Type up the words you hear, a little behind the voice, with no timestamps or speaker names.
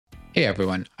Hey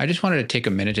everyone, I just wanted to take a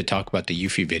minute to talk about the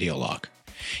Eufy Video Lock.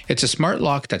 It's a smart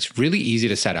lock that's really easy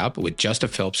to set up with just a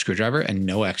Phillips screwdriver and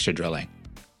no extra drilling.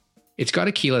 It's got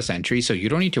a keyless entry, so you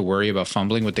don't need to worry about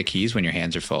fumbling with the keys when your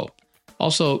hands are full.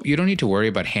 Also, you don't need to worry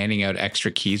about handing out extra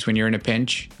keys when you're in a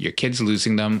pinch, your kids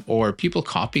losing them, or people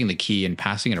copying the key and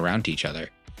passing it around to each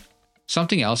other.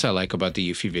 Something else I like about the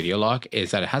Eufy Video Lock is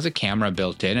that it has a camera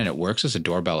built in and it works as a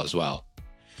doorbell as well.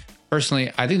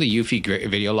 Personally, I think the Eufy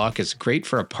Video Lock is great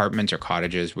for apartments or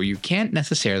cottages where you can't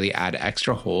necessarily add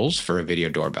extra holes for a video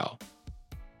doorbell.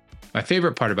 My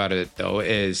favorite part about it, though,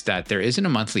 is that there isn't a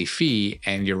monthly fee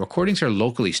and your recordings are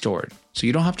locally stored, so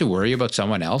you don't have to worry about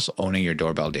someone else owning your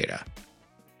doorbell data.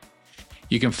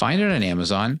 You can find it on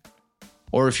Amazon,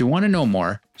 or if you want to know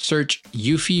more, search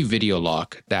Eufy Video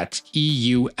Lock, that's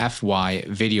EUFY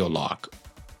Video Lock,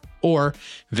 or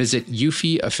visit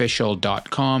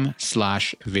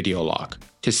eufyofficial.com/videolock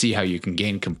to see how you can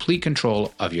gain complete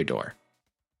control of your door.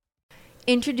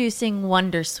 Introducing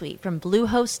Wondersuite from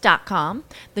Bluehost.com,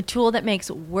 the tool that makes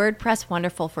WordPress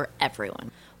wonderful for everyone.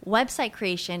 Website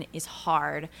creation is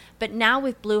hard, but now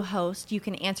with Bluehost, you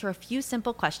can answer a few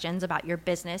simple questions about your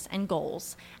business and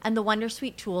goals, and the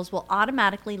Wondersuite tools will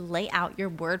automatically lay out your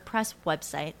WordPress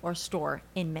website or store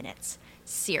in minutes.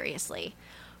 Seriously.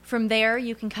 From there,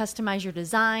 you can customize your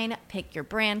design, pick your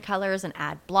brand colors, and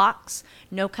add blocks.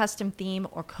 No custom theme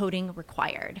or coding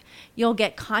required. You'll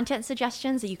get content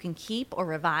suggestions that you can keep or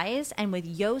revise, and with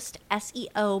Yoast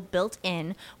SEO built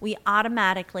in, we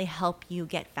automatically help you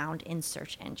get found in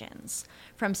search engines.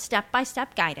 From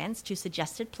step-by-step guidance to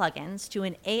suggested plugins to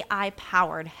an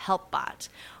AI-powered help bot,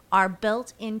 our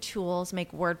built-in tools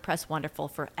make WordPress wonderful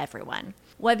for everyone.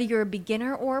 Whether you're a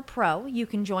beginner or a pro, you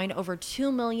can join over 2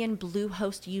 million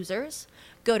Bluehost users.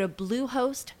 Go to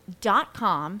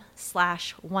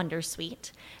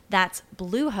bluehost.com/wondersuite. That's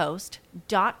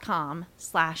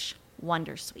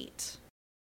bluehost.com/wondersuite.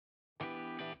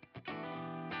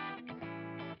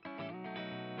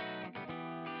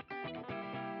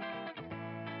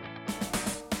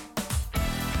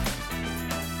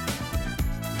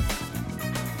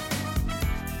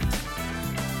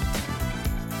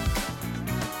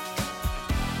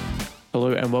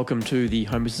 Hello and welcome to the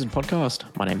Home Assistant Podcast.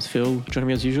 My name's Phil. Joining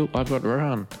me as usual, I've got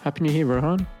Rohan. Happy New Year,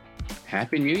 Rohan.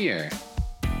 Happy New Year.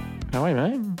 How are you,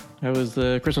 mate? How was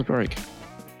the Christmas break?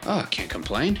 Oh, can't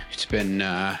complain. It's been,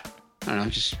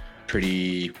 just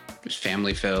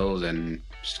family filled and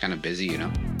just kind of busy,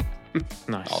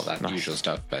 Nice. All that usual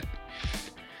stuff. But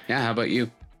yeah, how about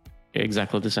you?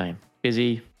 Exactly the same.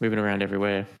 Busy, moving around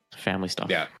everywhere, family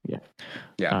stuff. Yeah.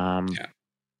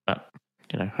 But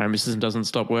Home Assistant doesn't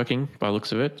stop working by the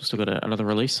looks of it. Still got another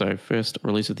release, so first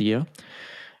release of the year.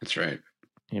 That's right.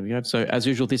 Here we go. So as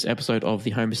usual, this episode of the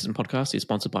Home Assistant Podcast is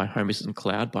sponsored by Home Assistant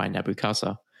Cloud by Nabu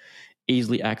Casa.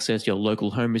 Easily access your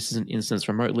local Home Assistant instance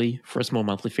remotely for a small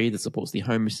monthly fee that supports the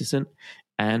Home Assistant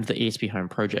and the ESP Home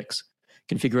projects.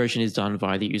 Configuration is done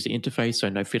via the user interface, so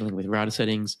no fiddling with router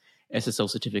settings, SSL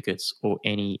certificates, or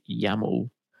any YAML.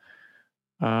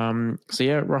 Rohan,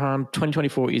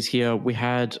 2024 is here. We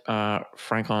had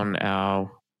Frank on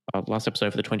our last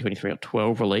episode for the 2023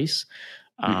 12 release,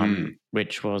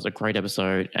 which was a great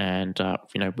episode. And,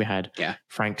 we had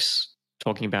Frank's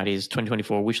talking about his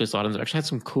 2024 wishlist items. It actually had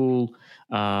some cool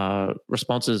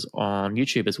responses on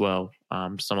YouTube as well.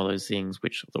 Some of those things,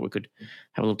 which I thought we could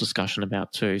have a little discussion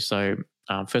about too. So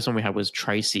first one we had was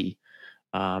Tracy.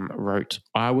 Wrote,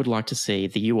 I would like to see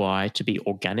the UI to be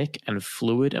organic and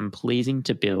fluid and pleasing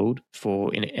to build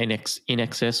for in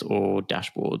excess or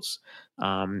dashboards.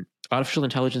 Artificial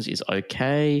intelligence is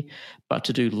okay, but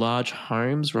to do large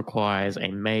homes requires a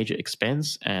major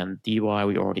expense, and the UI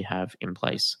we already have in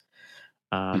place.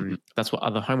 That's what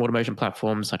other home automation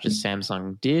platforms such as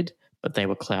Samsung did, but they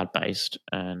were cloud-based,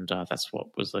 and that's what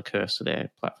was the curse to their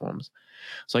platforms.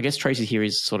 So I guess Tracy here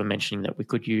is sort of mentioning that we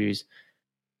could use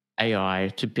AI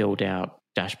to build out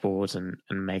dashboards and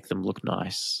make them look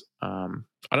nice. I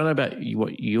don't know about you,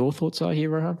 what your thoughts are here,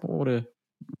 Rohan.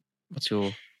 What's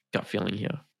your gut feeling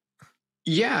here?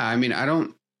 Yeah, I mean, I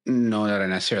don't know that I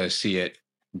necessarily see it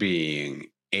being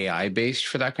AI based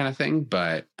for that kind of thing,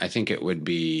 but I think it would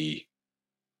be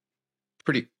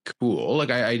pretty cool. Like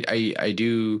I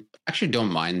do actually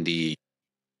don't mind the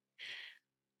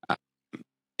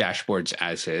dashboards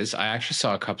as is. I actually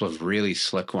saw a couple of really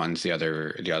slick ones the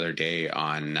other day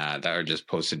on that are just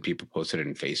posted. People posted it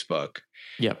in Facebook.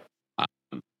 Yep.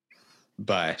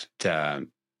 But I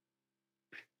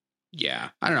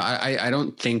don't know. I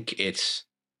don't think it's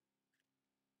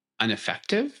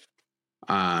ineffective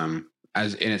as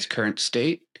in its current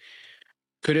state.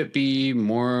 Could it be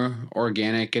more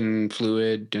organic and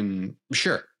fluid? And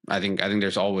sure, I think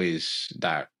there's always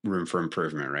that room for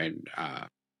improvement, right? I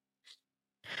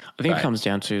think it comes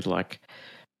down to like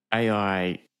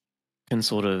AI can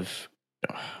sort of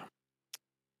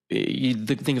you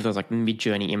think of those like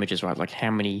mid-journey images, right? Like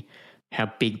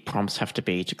how big prompts have to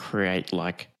be to create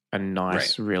like a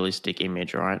nice realistic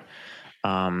image, right?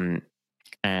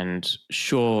 And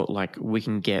sure, like we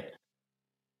can get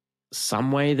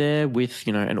some way there with,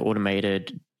 you know, an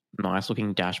automated nice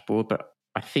looking dashboard, but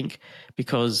I think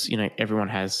because, you know, everyone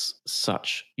has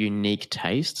such unique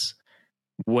tastes,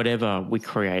 whatever we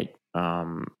create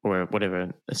or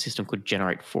whatever a system could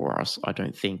generate for us, I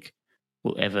don't think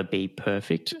will ever be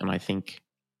perfect. And I think,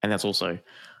 and that's also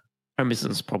Home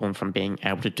Assistant's problem from being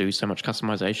able to do so much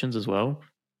customizations as well.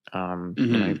 You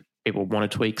know, people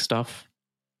want to tweak stuff.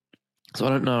 So I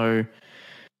don't know,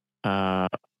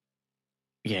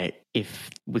 if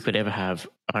we could ever have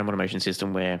a home automation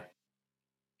system where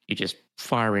you just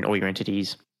fire in all your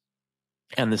entities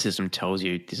and the system tells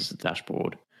you this is the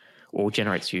dashboard or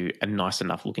generates you a nice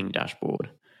enough looking dashboard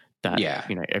that,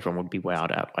 you know, everyone would be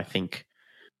wowed at. I think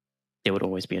there would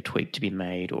always be a tweak to be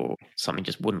made or something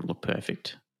just wouldn't look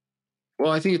perfect.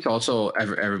 Well, I think it's also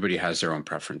everybody has their own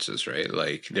preferences, right?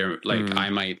 Like they're like I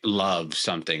might love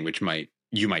something which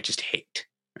you might just hate,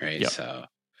 right? Yep. So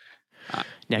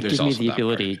now give me the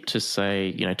ability to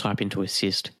say, you know, type into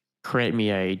Assist, create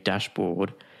me a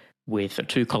dashboard with a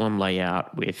 2-column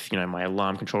layout with, you know, my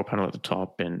alarm control panel at the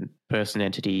top and person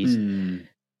entities. And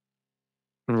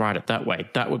write it that way.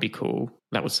 That would be cool.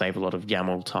 That would save a lot of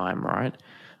YAML time, right?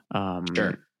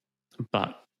 Sure.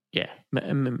 But yeah,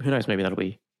 who knows? Maybe that'll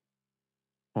be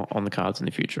on the cards in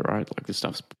the future, right? Like this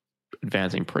stuff's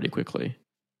advancing pretty quickly.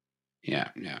 Yeah.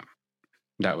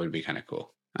 That would be kind of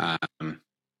cool.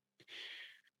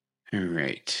 All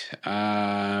right.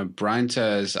 Brian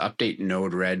says update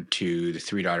Node-RED to the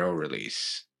 3.0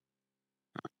 release.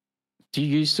 Do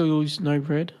you still use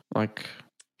Node-RED? Like,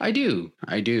 I do.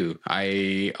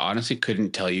 I honestly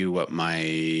couldn't tell you what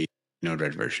my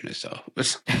Node-RED version is, though.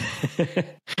 It's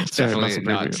definitely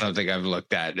not something I've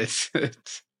looked at. It's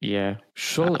yeah.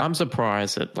 Sure. I'm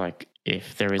surprised that like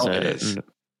if there is it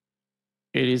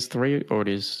is 3 or it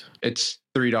is. It's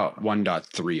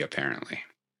 3.1.3 apparently.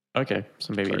 Okay,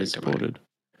 so maybe it is supported.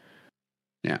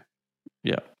 Yeah.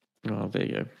 Oh, there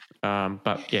you go.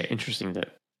 But yeah, interesting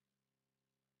that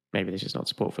maybe there's just not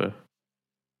support for.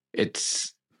 I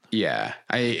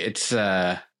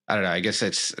don't know. I guess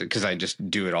it's because I just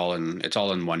do it it's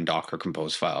all in one Docker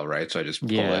Compose file, right? So I just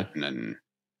pull it and then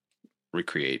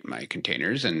recreate my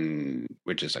containers, and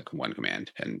which is like one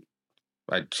command. And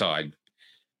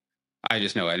I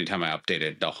just know anytime I update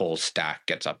it, the whole stack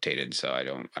gets updated. So I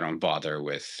don't bother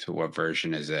with what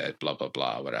version is it, blah blah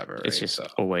blah, whatever. It's just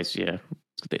always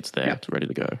it's there, it's ready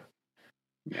to go.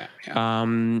 Yeah.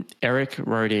 Eric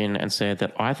wrote in and said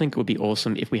that I think it would be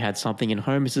awesome if we had something in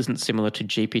Home Assistant similar to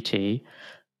GPT,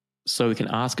 so we can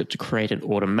ask it to create an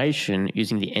automation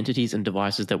using the entities and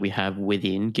devices that we have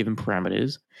within given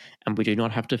parameters, and we do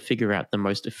not have to figure out the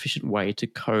most efficient way to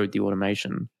code the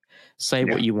automation. Say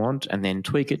what you want and then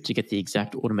tweak it to get the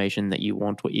exact automation that you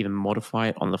want, or even modify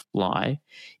it on the fly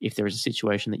if there is a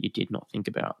situation that you did not think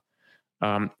about.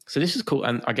 So this is cool.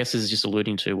 And I guess this is just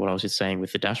alluding to what I was just saying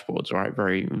with the dashboards, right?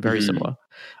 Very, very similar.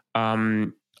 I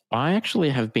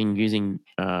actually have been using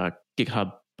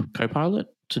GitHub Copilot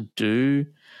to do,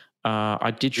 I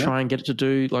did try and get it to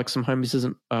do like some Home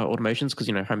Assistant automations because,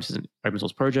 you know, Home Assistant open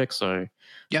source project. So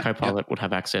Copilot would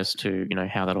have access to, you know,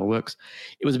 how that all works.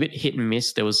 It was a bit hit and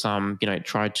miss. There was some, you know,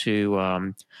 tried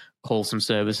to call some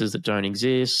services that don't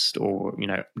exist or, you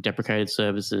know, deprecated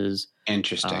services.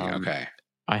 Interesting. Okay.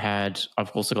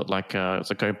 I've also got like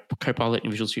it's a Copilot in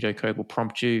Visual Studio Code will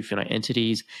prompt you for, you know,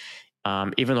 entities.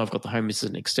 Even though I've got the Home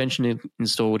Assistant extension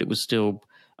installed, it was still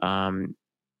it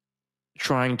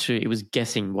was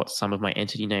guessing what some of my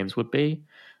entity names would be.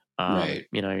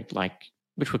 You know, like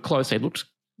which were close. I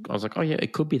was like, oh yeah,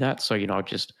 it could be that. So, you know, I'd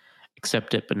just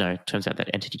accept it. But no, it turns out that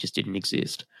entity just didn't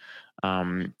exist.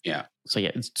 So yeah,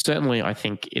 it's certainly, I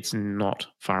think it's not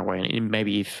far away. And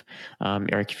maybe if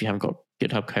Eric, if you haven't got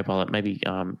GitHub Copilot, maybe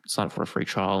sign up for a free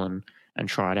trial and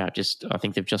try it out. I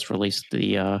think they've just released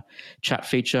the chat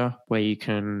feature where you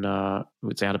can,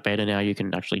 it's out of beta now, you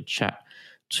can actually chat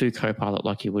to Copilot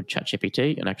like you would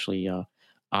ChatGPT and actually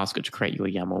ask it to create you a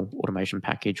YAML automation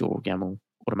package or YAML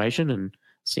automation and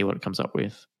see what it comes up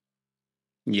with.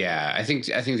 Yeah, I think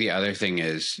the other thing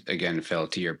is, again, Phil,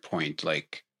 to your point,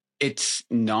 like it's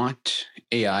not,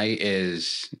 AI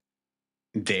is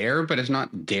there, but it's not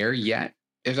there yet,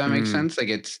 if that makes sense.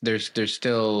 Like there's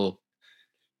still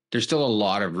a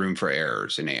lot of room for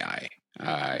errors in AI.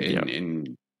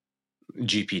 In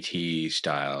GPT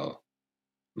style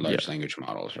large language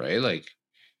models, right? Like,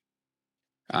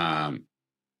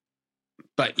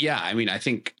 but yeah, I mean, I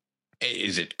think,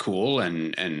 is it cool?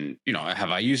 And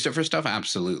have I used it for stuff?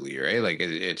 Absolutely, right? Like,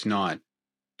 it's not,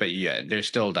 but yeah, there's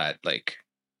still that, like,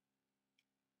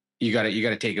 you got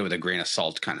to take it with a grain of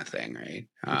salt kind of thing, right?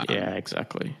 Yeah,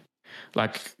 exactly.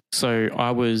 Like, so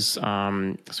I was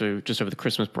so just over the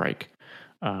Christmas break,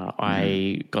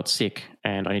 I got sick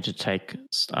and I needed to take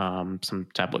some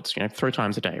tablets, 3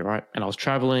 times a day, right? And I was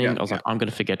traveling. I was like, I'm going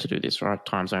to forget to do this, right?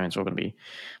 Time zones are going to be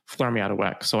throwing me out of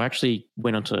whack. So I actually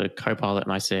went onto Copilot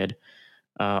and I said,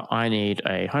 I need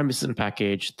a Home Assistant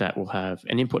package that will have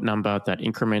an input number that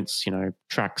increments,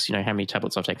 tracks, how many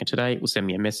tablets I've taken today. It will send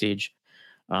me a message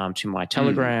to my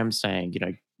Telegram saying,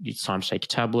 it's time to take a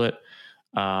tablet.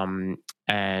 And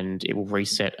it will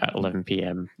reset at 11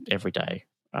 p.m. every day.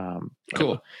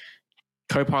 Cool.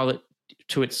 Copilot,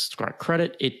 to its great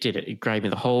credit, it did it. It gave me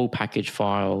the whole package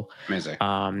file. Amazing.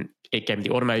 It gave me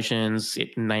the automations.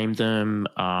 It named them.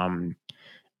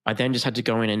 I then just had to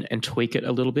go in and tweak it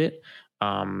a little bit.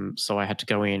 So I had to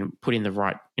go in, put in the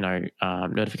right,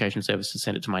 notification service to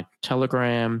send it to my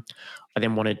Telegram. I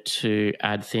then wanted to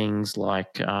add things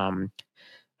like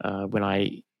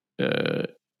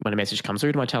when a message comes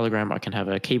through to my Telegram, I can have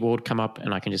a keyboard come up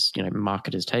and I can just, mark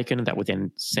it as taken. That would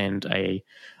then send a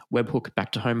webhook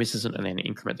back to Home Assistant and then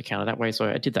increment the counter that way. So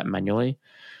I did that manually.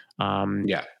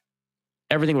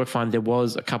 Everything worked fine. There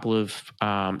was a couple of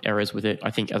errors with it.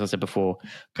 I think, as I said before,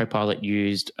 Copilot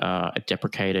used a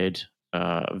deprecated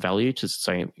value to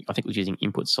say, I think it was using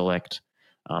input select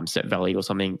set value or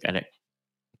something, and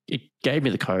it gave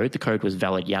me the code. The code was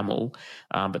valid YAML,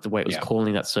 but the way it was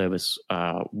calling that service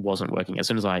wasn't working. As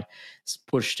soon as I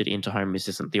pushed it into Home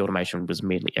Assistant, the automation was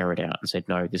immediately errored out and said,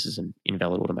 no, this is an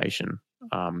invalid automation.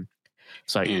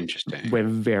 So interesting. We're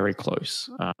very close.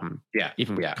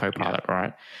 Even with Copilot,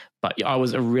 right? But I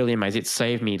was really amazed. It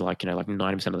saved me like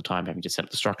 90% of the time having to set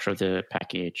up the structure of the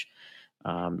package.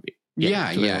 Again,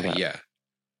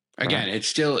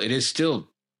 it is still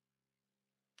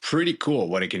pretty cool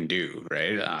what it can do,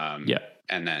 right?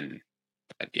 And then,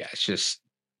 it's just,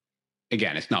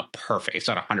 again, it's not perfect. It's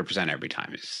not 100% every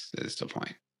time. Is the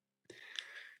point?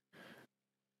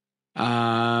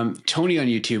 Tony on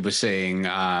YouTube was saying,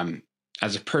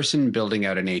 as a person building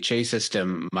out an HA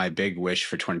system, my big wish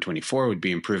for 2024 would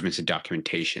be improvements in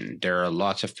documentation. There are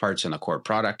lots of parts in the core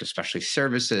product, especially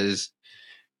services,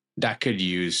 that could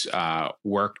use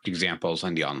worked examples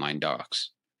on the online docs.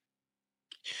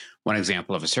 One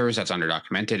example of a service that's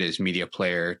underdocumented is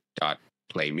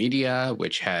mediaplayer.playmedia,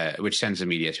 which sends the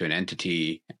media to an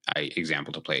entity,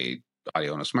 example to play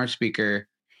audio on a smart speaker.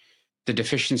 The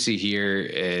deficiency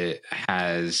here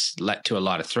has led to a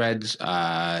lot of threads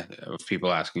of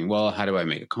people asking, well, how do I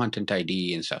make a content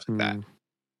ID and stuff like that?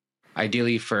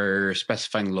 Ideally, for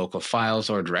specifying local files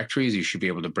or directories, you should be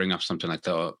able to bring up something like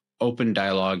the open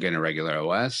dialog in a regular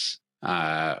OS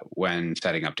when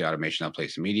setting up the automation that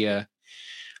plays the media.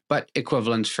 But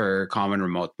equivalents for common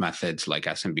remote methods like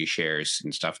SMB shares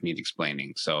and stuff need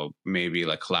explaining. So maybe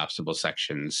like collapsible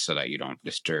sections so that you don't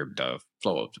disturb the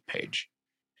flow of the page.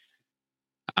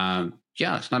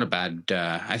 It's not a bad.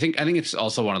 I think it's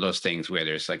also one of those things where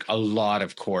there's like a lot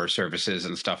of core services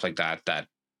and stuff like that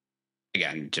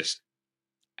again just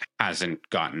hasn't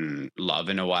gotten love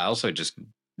in a while. So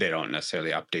they don't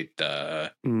necessarily update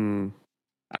the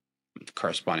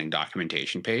corresponding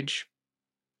documentation page.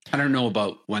 I don't know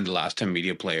about when the last time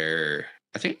Media Player.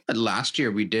 I think last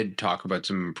year we did talk about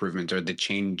some improvements, or they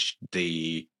changed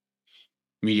the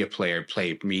Media Player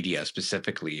Play Media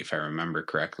specifically, if I remember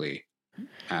correctly.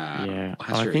 I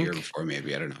think a year before,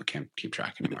 maybe. I don't know. I can't keep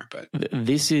track anymore. But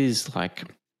this is like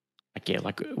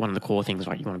one of the core things,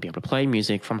 right? You want to be able to play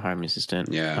music from Home Assistant,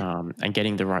 and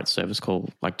getting the right service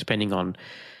call, like depending on,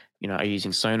 are you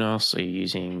using Sonos, are you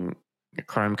using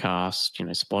Chromecast,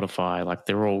 Spotify, like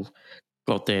they're all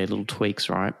got their little tweaks,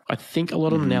 right? I think a lot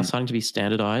of them are now starting to be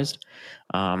standardized.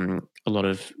 A lot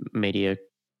of media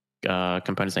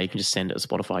components that you can just send a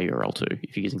Spotify URL to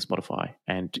if you're using Spotify,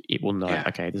 and it will know,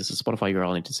 okay, this is a Spotify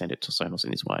URL, I need to send it to Sonos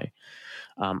in this way.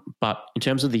 But in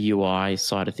terms of the UI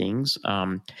side of things,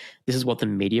 this is what the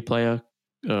media player,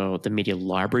 the media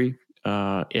library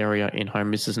area in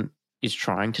Home Assistant is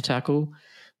trying to tackle.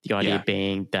 The idea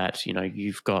being that,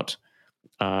 you've got,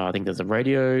 I think there's a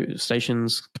radio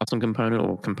stations custom component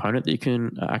or component that you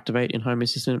can activate in Home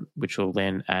Assistant, which will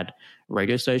then add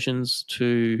radio stations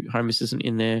to Home Assistant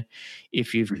in there.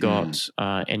 If you've got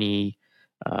any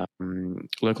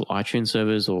local iTunes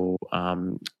servers or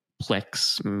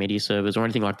Plex media servers or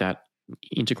anything like that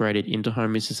integrated into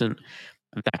Home Assistant,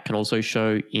 that can also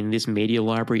show in this media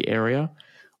library area.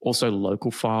 Also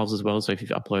local files as well. So if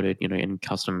you've uploaded, in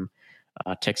custom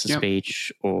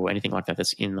text-to-speech or anything like that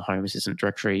that's in the Home Assistant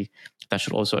directory, that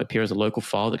should also appear as a local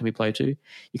file that can be played to.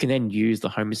 You can then use the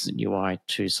Home Assistant UI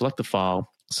to select the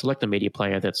file, select the media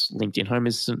player that's linked in Home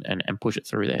Assistant, and push it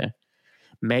through there.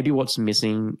 Maybe what's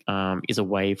missing is a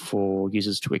way for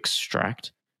users to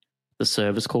extract the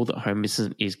service call that Home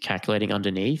Assistant is calculating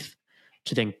underneath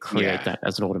to then create that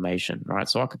as an automation, right?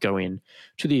 So I could go in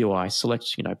to the UI,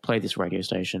 select, play this radio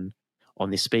station on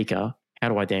this speaker. How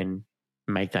do I then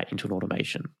make that into an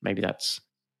automation? Maybe that's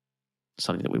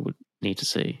something that we would need to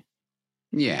see.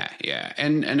 Yeah.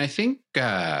 And I think,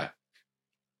 if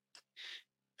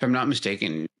I'm not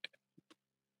mistaken,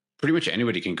 pretty much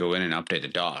anybody can go in and update the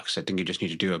docs. I think you just need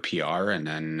to do a PR and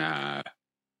then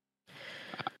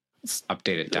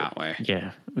update it that way.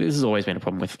 Yeah. This has always been a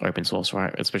problem with open source,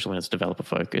 right? Especially when it's developer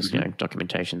focused. Mm-hmm.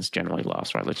 Documentation's generally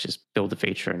last, right? Let's just build the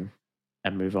feature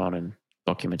and move on and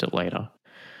document it later.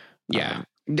 Yeah.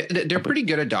 They're pretty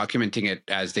good at documenting it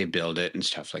as they build it and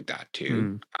stuff like that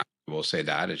too. I will say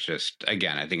that. It's just,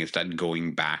 again, I think it's that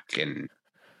going back and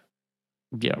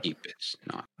keep it's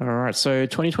not. All right. So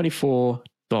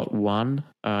 2024.1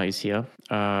 is here.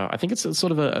 I think it's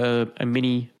sort of a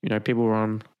mini, people were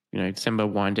on, December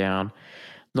wind down.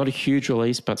 Not a huge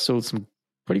release, but still some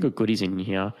pretty good goodies in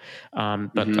here.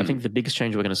 But I think the biggest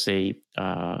change we're going to see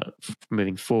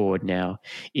moving forward now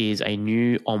is a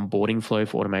new onboarding flow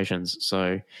for automations.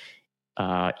 So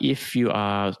if you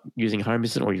are using Home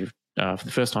Assistant or you've for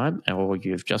the first time, or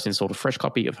you've just installed a fresh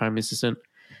copy of Home Assistant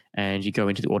and you go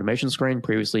into the automation screen,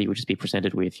 previously it would just be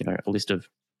presented with a list of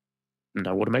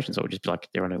no automations. So it would just be like,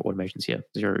 there are no automations here,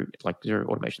 zero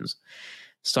automations.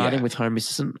 Starting with Home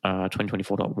Assistant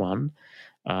 2024.1,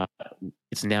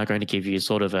 it's now going to give you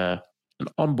sort of an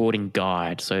onboarding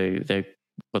guide. So they've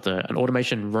got an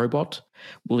automation robot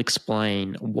will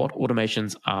explain what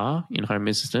automations are in Home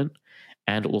Assistant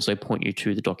and also point you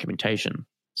to the documentation.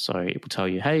 So it will tell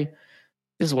you, hey,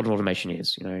 this is what an automation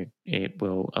is. It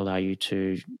will allow you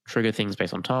to trigger things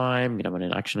based on time, when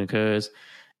an action occurs,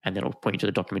 and then it'll point you to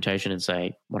the documentation and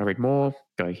say, want to read more?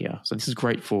 Go here. So this is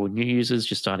great for new users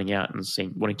just starting out and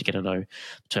wanting to get to know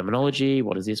terminology,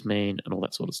 what does this mean, and all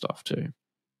that sort of stuff too.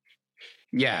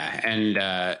 Yeah, and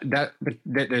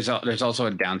there's also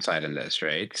a downside in this,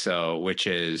 right? So, which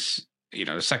is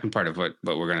the second part of what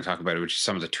we're going to talk about, which is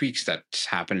some of the tweaks that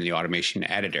happen in the automation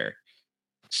editor.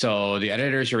 So the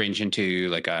editor is arranged into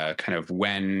like a kind of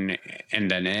when and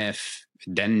then if,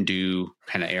 then do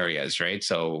kind of areas, right?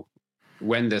 So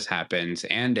when this happens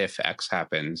and if X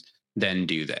happens, then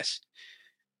do this.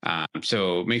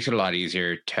 So it makes it a lot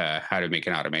easier to how to make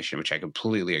an automation, which I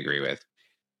completely agree with.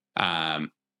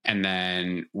 And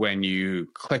then when you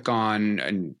click on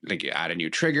and like add a new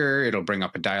trigger, it'll bring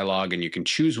up a dialog and you can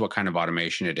choose what kind of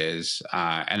automation it is.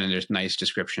 And then there's nice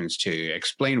descriptions to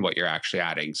explain what you're actually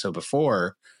adding. So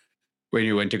before, when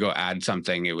you went to go add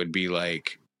something, it would be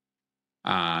like,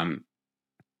 what's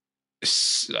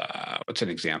an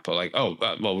example? Like,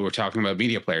 we were talking about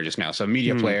media player just now. So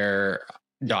media player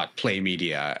dot play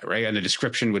media, right? And the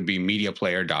description would be media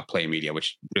player dot play media,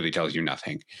 which really tells you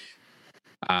nothing.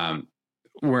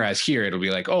 Whereas here it'll be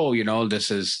like,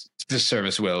 this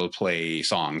service will play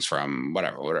songs from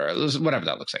whatever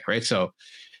that looks like, right? So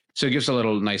it gives a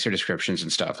little nicer descriptions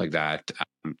and stuff like that.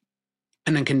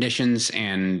 And then conditions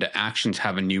and actions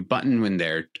have a new button when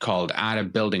they're called add a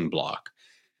building block.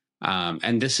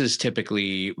 And this is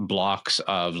typically blocks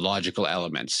of logical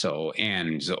elements. So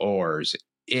ands, ors,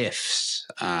 ifs,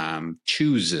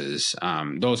 chooses,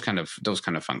 those kind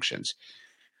of functions.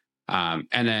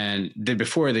 And then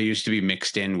before they used to be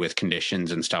mixed in with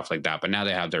conditions and stuff like that, but now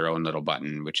they have their own little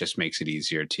button, which just makes it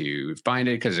easier to find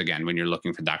it. Because again, when you're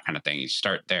looking for that kind of thing, you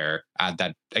start there, add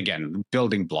that, again,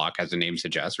 building block, as the name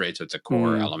suggests, right? So it's a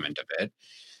core element of it.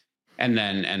 And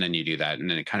then you do that, and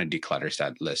then it kind of declutters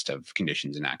that list of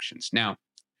conditions and actions. Now,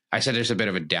 I said there's a bit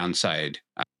of a downside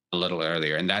a little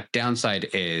earlier, and that downside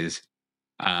is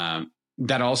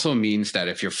that also means that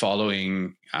if you're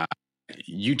following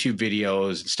YouTube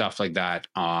videos and stuff like that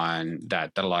on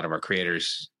that a lot of our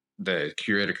creators, the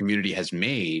curator community has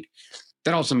made,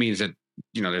 that also means that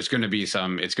there's going to be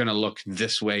it's going to look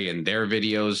this way in their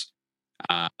videos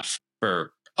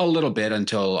for a little bit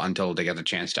until they get the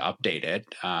chance to update it,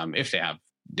 if they have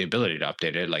the ability to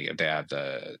update it, like if they're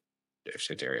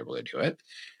able to do it.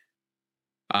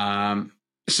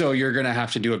 So you're going to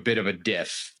have to do a bit of a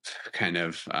diff kind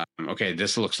of, okay,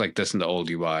 this looks like this in the old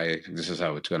UI. This is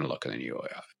how it's going to look in the new UI,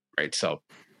 right? So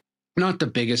not the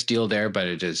biggest deal there, but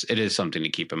it is something to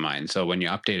keep in mind. So when you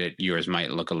update it, yours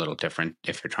might look a little different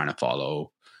if you're trying to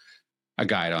follow a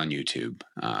guide on YouTube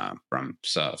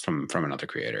from another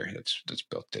creator that's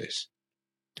built this.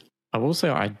 I will say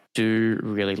I do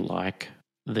really like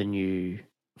the new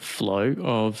flow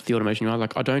of the automation UI.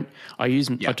 Like I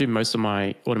do most of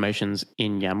my automations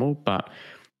in YAML, but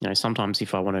sometimes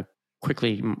if I want to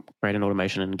quickly create an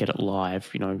automation and get it live,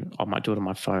 I might do it on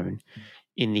my phone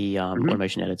in the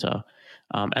automation editor.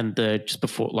 And just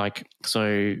before, so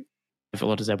I have a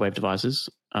lot of Z-Wave devices,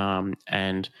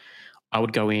 and I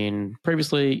would go in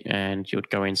previously and you would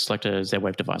go in, select a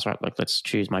Z-Wave device, right? Like let's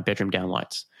choose my bedroom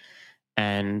downlights.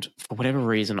 And for whatever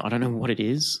reason, I don't know what it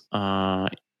is,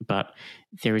 but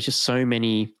there is just so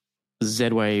many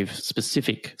Z-Wave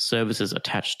specific services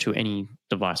attached to any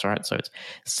device, right? So it's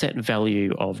set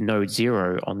value of node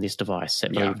 0 on this device,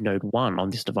 set value of node 1 on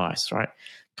this device, right?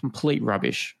 Complete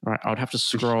rubbish, right? I would have to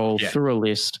scroll through a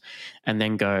list and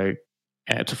then go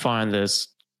to find this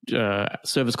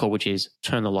service call, which is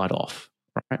turn the light off,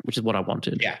 right? Which is what I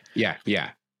wanted. Yeah.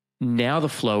 Now the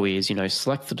flow is,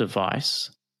 select the device,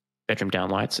 bedroom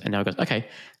downlights, and now it goes, okay,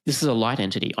 this is a light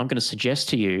entity. I'm going to suggest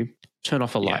to you, turn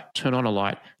off a light, turn on a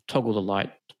light, toggle the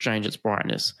light, change its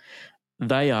brightness.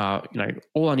 They are,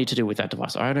 all I need to do with that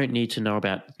device. I don't need to know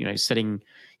about, setting,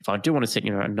 if I do want to set,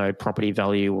 a node property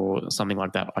value or something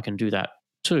like that, I can do that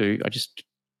too.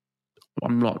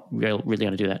 I'm not really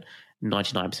going to do that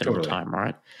 99% of the time,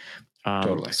 right?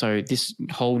 Totally. So this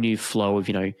whole new flow of,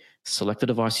 select the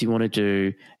device you want to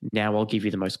do. Now I'll give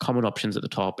you the most common options at the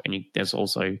top, and there's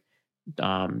also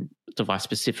device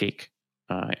specific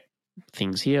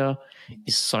things here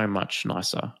is so much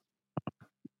nicer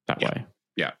that way.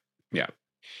 Yeah.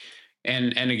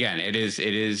 And again,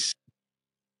 it's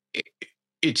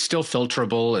still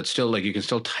filterable. It's still like you can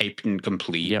still type and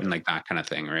complete and like that kind of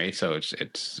thing, right? So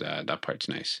it's that part's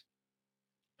nice.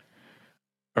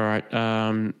 All right.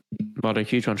 Not a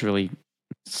huge one to really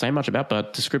say much about,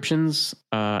 but descriptions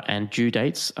and due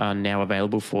dates are now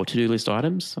available for to-do list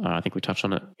items. I think we touched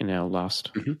on it in our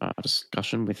last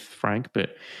discussion with Frank,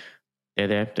 but they're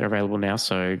there. They're available now.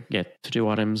 So to-do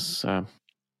items can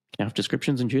have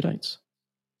descriptions and due dates.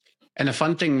 And the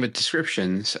fun thing with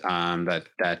descriptions that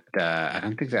I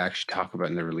don't think they actually talk about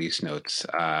in the release notes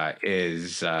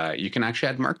is you can actually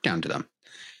add Markdown to them.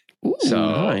 Ooh,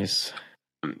 so nice.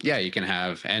 You can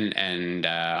have and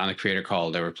on the creator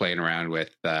call they were playing around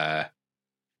with they're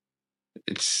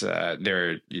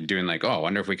doing like, I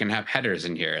wonder if we can have headers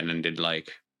in here, and then did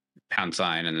like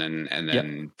 $sign and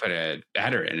then put a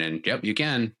header in, and you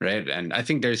can, right? And I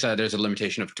think there's a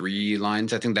limitation of 3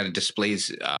 lines. I think that it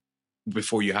displays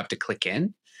before you have to click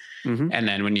in. And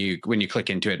then when you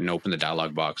click into it and open the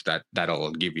dialog box,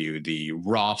 that'll give you the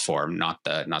raw form, not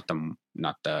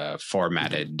the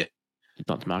formatted,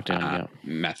 not the markdown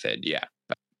method.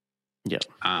 But,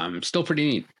 still pretty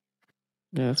neat.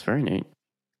 Yeah, that's very neat.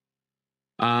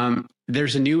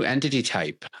 There's a new entity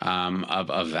type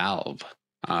of valve,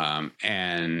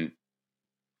 and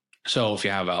so if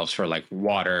you have valves for like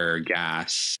water,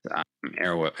 gas,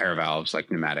 air valves, like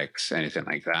pneumatics, anything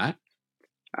like that,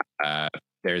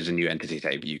 there's a new entity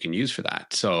type you can use for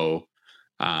that. So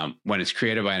when it's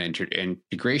created by an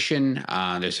integration,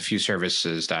 there's a few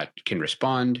services that can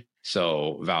respond.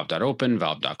 So valve.open,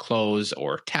 valve.close,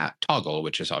 or toggle,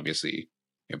 which is obviously,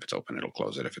 if it's open, it'll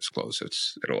close it. If it's closed,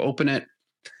 it'll open it.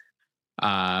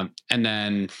 And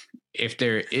then if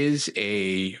there is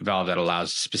a valve that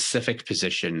allows a specific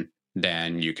position,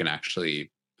 then you can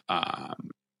actually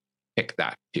pick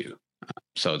that too.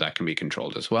 So that can be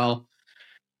controlled as well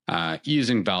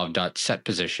using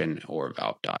valve.setPosition or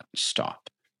valve.stop.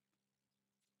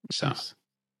 So, nice.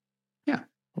 I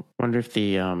wonder if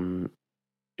the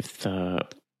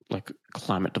like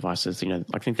climate devices,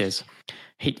 I think there's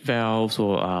heat valves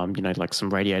or like some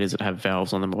radiators that have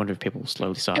valves on them. I wonder if people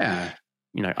slowly start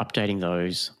updating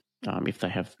those if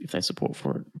they support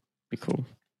for it. Be cool.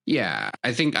 I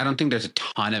don't think there's a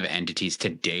ton of entities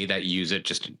today that use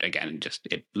it.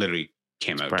 It literally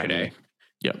came out today.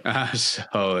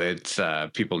 So it's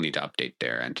people need to update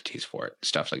their entities for it,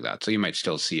 stuff like that. So you might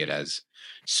still see it as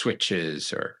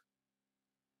switches or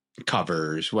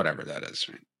covers, whatever that is,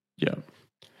 right?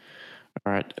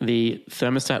 All right. The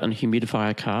thermostat and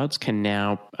humidifier cards can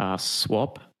now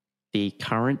swap the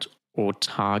current or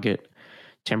target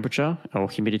temperature or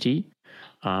humidity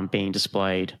being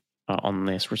displayed on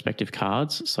their respective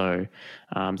cards. So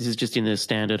this is just in the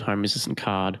standard Home Assistant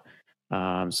card.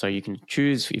 So you can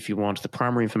choose if you want the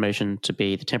primary information to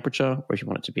be the temperature, or if you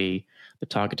want it to be the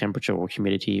target temperature or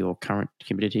humidity or current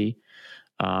humidity.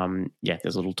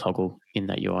 There's a little toggle in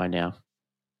that UI now.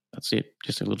 That's it,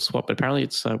 just a little swap. But apparently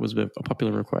it was a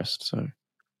popular request. So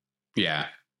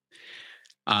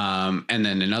And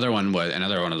then another one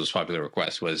of those popular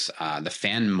requests was the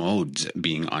fan modes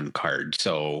being on cards.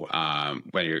 So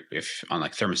if on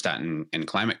like thermostat and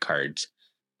climate cards,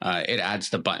 it adds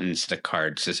the buttons to the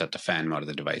cards to set the fan mode of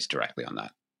the device directly on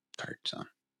that card. So.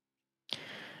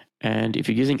 And if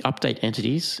you're using update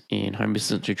entities in Home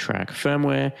Assistant to track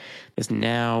firmware, there's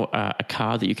now a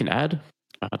card that you can add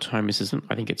to Home Assistant.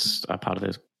 I think it's part of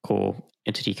the core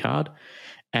entity card.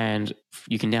 And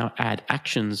you can now add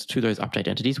actions to those update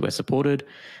entities where supported,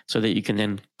 so that you can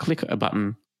then click a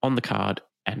button on the card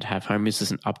and have Home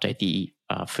Assistant update the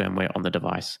firmware on the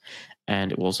device.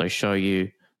 And it will also show you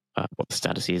what the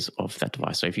status is of that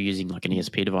device. So if you're using like an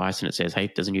ESP device and it says,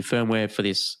 hey, there's a new firmware for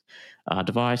this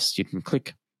device, you can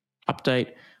click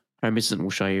update. Home Assistant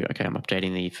will show you, okay, I'm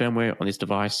updating the firmware on this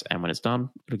device, and when it's done,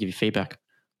 it'll give you feedback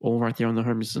all right there on the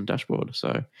Home Assistant dashboard.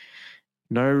 So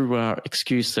no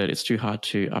excuse that it's too hard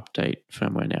to update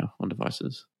firmware now on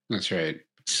devices. That's right.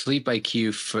 Sleep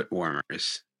IQ foot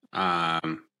warmers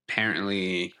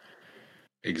apparently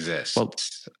exist. Well,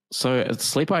 so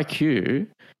Sleep IQ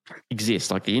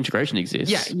exists, like the integration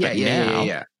exists.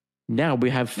 Yeah. Now we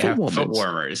have foot warmers. Foot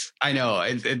warmers. I know.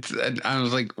 I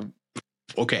was like,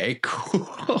 okay,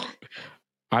 cool.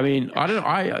 I mean, I don't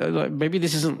know. Maybe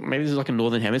this is like a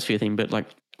Northern Hemisphere thing, but like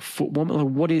foot warmer, like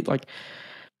what is like?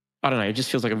 I don't know. It just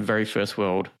feels like a very first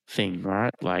world thing, right?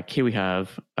 Like here we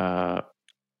have smart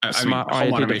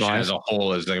home automation device. as a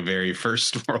whole is like a very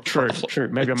first world. True.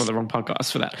 Maybe I'm on the wrong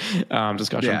podcast for that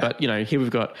discussion. Yeah. But here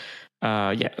we've got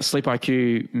a Sleep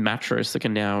IQ mattress that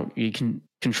can now you can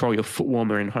control your foot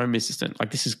warmer in Home Assistant.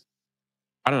 Like this is,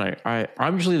 I don't know.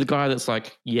 I'm usually the guy that's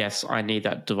like, yes, I need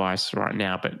that device right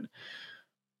now, but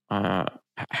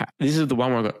this is the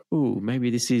one where I go, ooh, maybe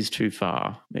this is too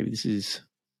far. Maybe this is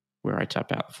where I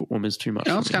tap out the foot warmers too much.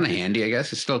 It's kind of handy, I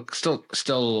guess. It's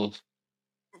still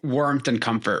warmth and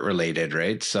comfort related,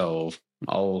 right? So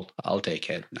I'll take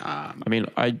it. I mean,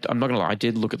 I'm not gonna lie. I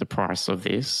did look at the price of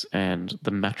this, and the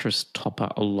mattress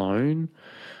topper alone.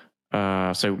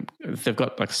 So they've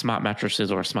got like smart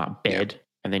mattresses or a smart bed,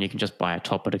 and then you can just buy a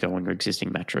topper to go on your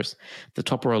existing mattress. The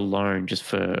topper alone, just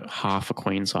for half a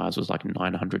queen size, was like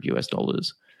 $900 US.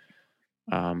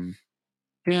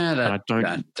 Yeah, I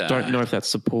don't know if that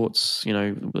supports,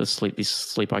 this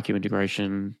Sleep IQ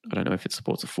integration. I don't know if it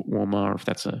supports a foot warmer or if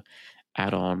that's a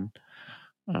add-on.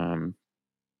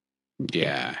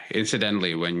 Yeah.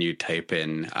 Incidentally, when you type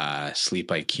in Sleep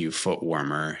IQ foot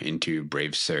warmer into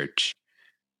Brave search,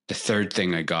 the third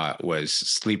thing I got was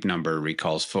Sleep Number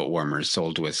recalls foot warmers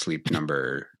sold with Sleep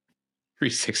Number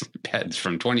 360 beds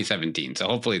from 2017. So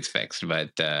hopefully it's fixed,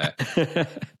 but I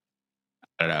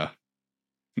don't know.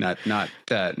 Not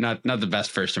the best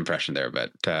first impression there,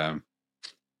 but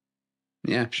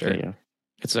yeah, sure. Yeah.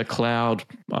 It's a cloud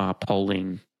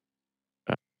polling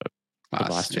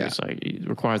device too, so it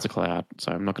requires a cloud.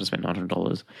 So I'm not going to spend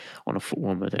 $900 on a foot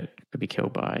warmer that could be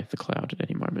killed by the cloud at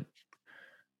any moment.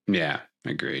 Yeah,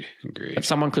 agreed. But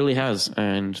someone clearly has,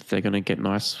 and they're going to get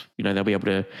nice. They'll be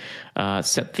able to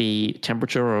set the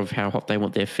temperature of how hot they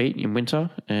want their feet in winter,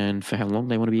 and for how long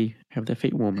they want to have their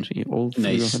feet warmed. All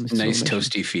nice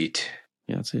toasty feet.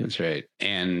 Yeah, that's it. That's right.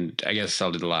 And I guess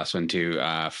I'll do the last one too.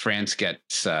 France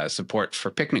gets support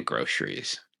for picnic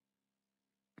groceries.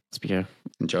 Yeah,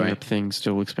 enjoy. Europe thing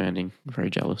still expanding. Very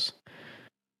jealous.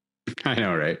 I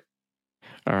know, right?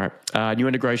 All right. New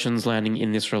integrations landing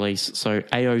in this release. So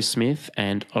AO Smith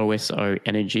and OSO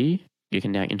Energy, you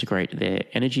can now integrate their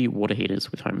energy water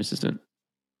heaters with Home Assistant.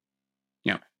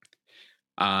 Yeah.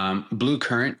 Blue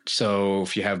Current. So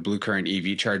if you have Blue Current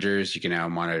EV chargers, you can now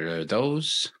monitor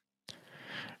those.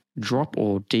 Drop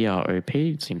or DROP,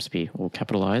 it seems to be all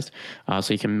capitalized.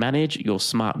 So you can manage your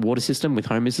smart water system with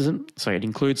Home Assistant. So it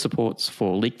includes supports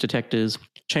for leak detectors,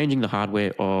 changing the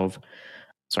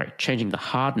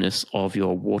hardness of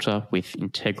your water with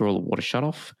integral water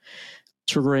shutoff,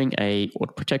 triggering a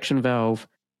water protection valve,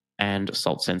 and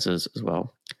salt sensors as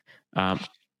well.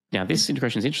 Now, this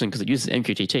integration is interesting because it uses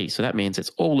MQTT. So that means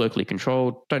it's all locally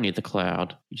controlled. Don't need the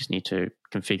cloud. You just need to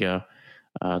configure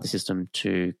the system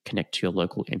to connect to your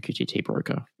local MQTT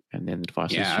broker, and then the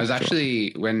device. Yeah, I was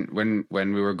actually when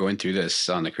we were going through this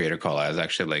on the creator call, I was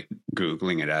actually like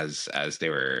Googling it as they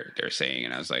were saying,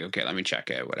 and I was like, okay, let me check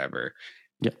it, whatever.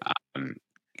 Yeah.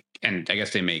 And I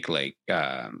guess they make like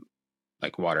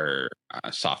water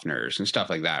softeners and stuff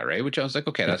like that, right? Which I was like,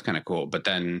 okay, that's kind of cool. But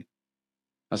then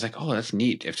I was like, oh, that's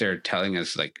neat. If they're telling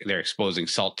us like they're exposing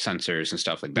salt sensors and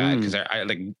stuff like that, because I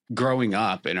like growing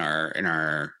up in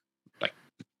our like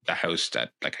the house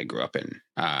that like I grew up in,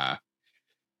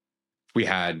 we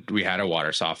had a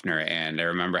water softener, and I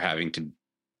remember having to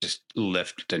just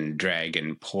lift and drag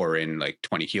and pour in like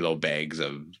 20 kilo bags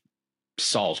of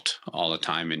salt all the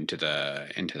time into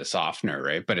the softener,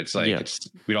 right? But it's like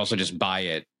we'd also just buy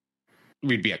it.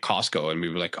 We'd be at Costco and we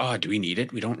were like, oh, do we need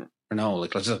it? We don't know.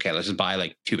 Like, let's just buy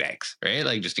like 2 bags, right?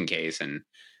 Like just in case, and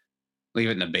leave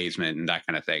it in the basement and that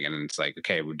kind of thing. And it's like,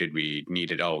 okay, well, did we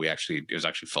need it? Oh, it was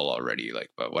actually full already. Like,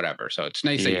 but whatever. So it's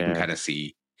nice that you can kind of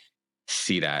see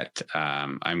that.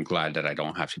 I'm glad that I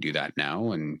don't have to do that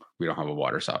now, and we don't have a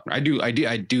water softener. I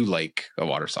do like a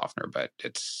water softener, but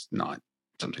it's not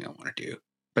something I want to do.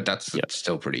 But that's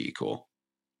still pretty cool.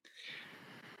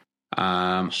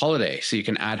 Holiday. So you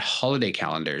can add holiday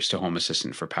calendars to Home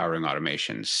Assistant for powering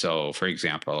automation. So for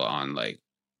example, on like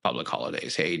public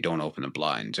holidays, hey, don't open the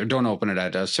blinds, or don't open it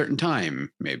at a certain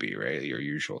time, maybe, right? Your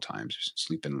usual times,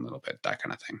 sleep in a little bit, that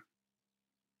kind of thing.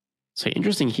 So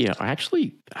interesting here. I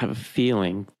actually have a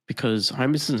feeling, because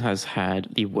Home Assistant has had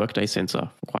the Workday sensor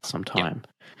for quite some time.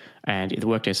 And in the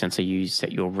Workday sensor, you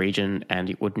set your region and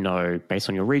it would know based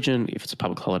on your region if it's a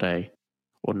public holiday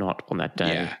or not on that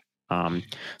day.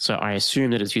 So I assume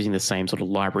that it's using the same sort of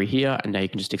library here, and now you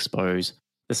can just expose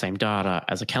the same data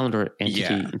as a calendar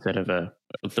entity instead of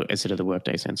the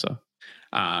Workday sensor.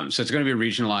 So it's going to be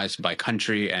regionalized by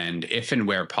country, and if and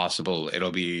where possible,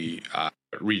 it'll be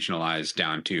regionalized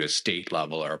down to a state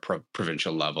level or a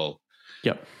provincial level.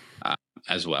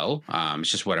 As well.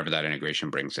 It's just whatever that integration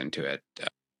brings into it,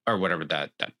 or whatever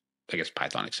that I guess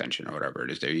Python extension or whatever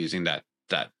it is they're using that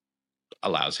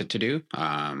allows it to do.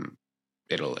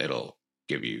 It'll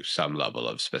give you some level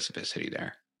of specificity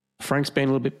there. Frank's been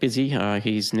a little bit busy.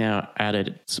 He's now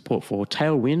added support for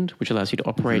Tailwind, which allows you to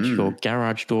operate your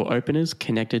garage door openers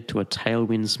connected to a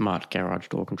Tailwind smart garage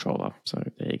door controller. So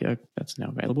there you go. That's now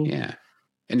available. Yeah.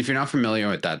 And if you're not familiar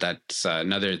with that, that's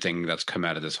another thing that's come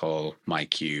out of this whole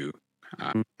MyQ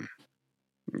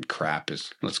crap,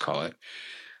 let's call it.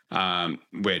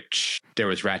 Which there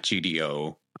was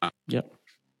RatGDO,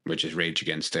 which is Rage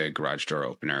Against a Garage Door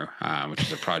Opener, which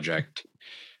is a project.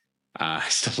 I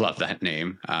still love that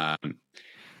name.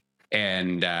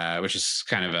 And which is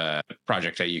kind of a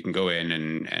project that you can go in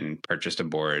and purchase a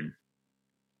board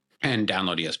and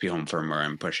download ESP Home firmware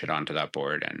and push it onto that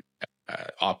board and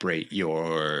operate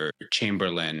your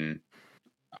Chamberlain,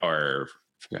 or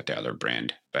I forgot the other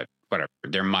brand, but whatever.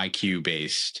 They're MyQ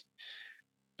based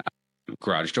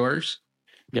garage doors.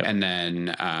 And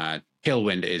then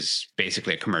Tailwind is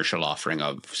basically a commercial offering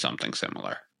of something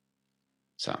similar.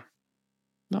 So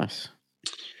nice.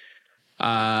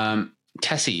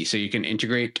 Tessie. So you can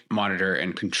integrate, monitor,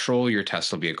 and control your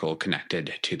Tesla vehicle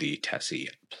connected to the Tessie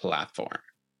platform.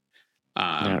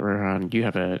 Now, Rohan, you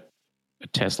have a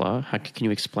Tesla. Can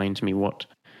you explain to me what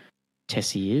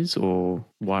Tessie is, or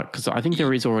what? Because I think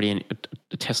there is already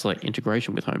a Tesla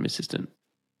integration with Home Assistant,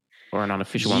 or an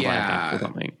unofficial one by a bank or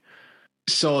something.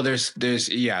 So there's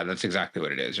that's exactly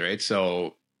what it is, right?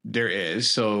 So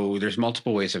there's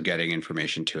multiple ways of getting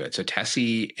information to it. So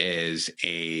Tessie is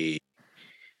a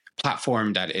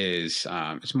platform that is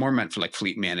it's more meant for like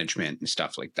fleet management and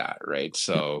stuff like that, right?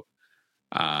 So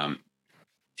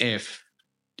if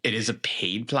it is a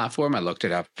paid platform, I looked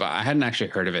it up. I hadn't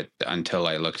actually heard of it until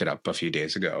I looked it up a few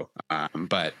days ago.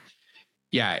 But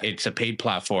yeah, it's a paid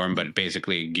platform, but it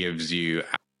basically gives you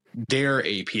their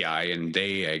API, and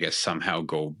they, I guess, somehow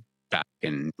go back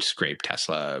and scrape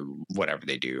Tesla, whatever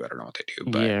they do. I don't know what they do,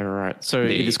 but yeah, right. So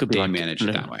this could be they manage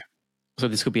it that way. So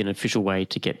this could be an official way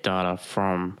to get data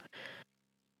from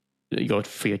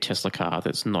for your Tesla car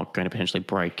that's not going to potentially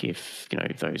break if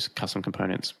those custom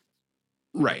components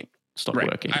stop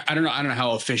working. I don't know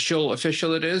how official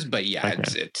it is, but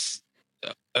it's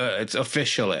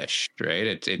official-ish,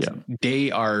 right? It's they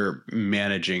are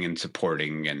managing and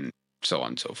supporting and so on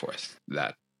and so forth,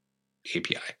 that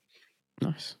API.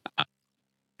 Nice.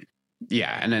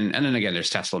 And then again,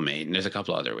 there's Tesla Mate, and there's a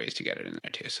couple other ways to get it in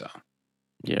there too. So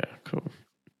yeah, cool.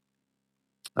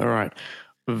 All right,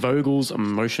 Vogel's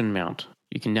motion mount.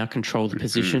 You can now control the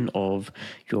position of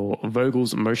your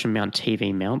Vogel's motion mount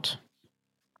TV mount.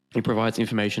 It provides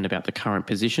information about the current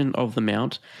position of the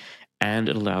mount, and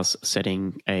it allows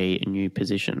setting a new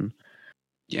position.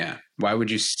 Yeah. Why would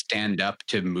you stand up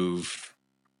to move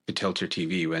to tilt your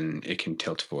TV when it can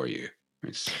tilt for you?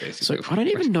 So I don't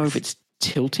even know if it's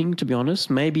tilting, to be honest.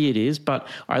 Maybe it is, but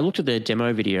I looked at their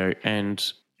demo video, and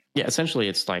essentially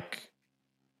it's like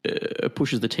it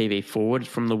pushes the TV forward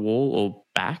from the wall or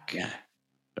back.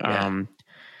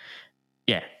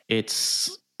 It's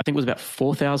I think it was about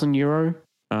 €4,000.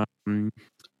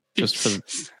 Just for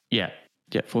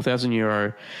 4,000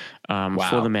 euro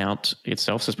for the mount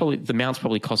itself. So it's probably the mount's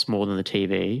probably cost more than the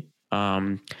TV.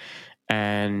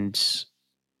 And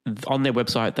on their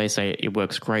website, they say it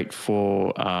works great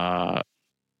for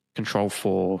Control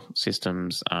 4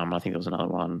 systems. I think there was another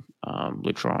one,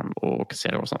 Lutron or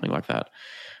Cassetta or something like that.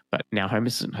 But now Home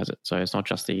Assistant has it. So it's not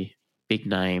just the big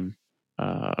name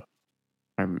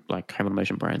home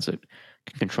automation brands that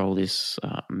can control this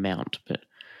mount. But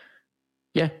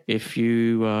yeah, if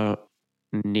you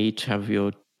need to have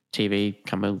your TV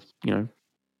come a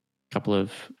couple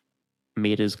of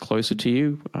meters closer to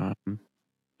you,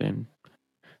 then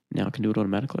now it can do it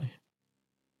automatically.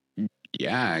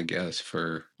 Yeah, I guess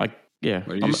for what did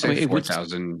you say,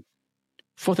 4,000?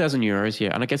 4,000 euros,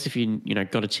 yeah. And I guess if you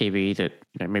got a TV that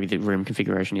maybe the room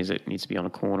configuration is it needs to be on a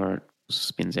corner, it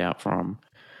spins out from.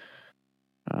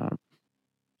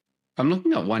 I'm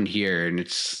looking at one here, and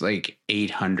it's like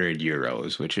 800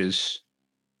 euros, which is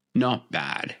not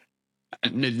bad.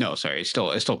 No, sorry, it's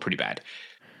still pretty bad,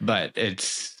 but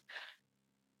it's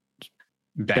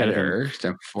better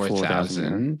than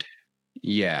 4,000.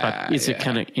 Yeah, but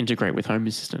can it integrate with Home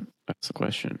Assistant? That's the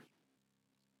question.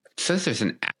 It says there's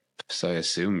an app, so I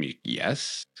assume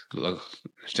yes. Look,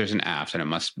 if there's an app, then it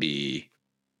must be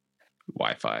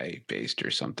Wi-Fi based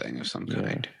or something of some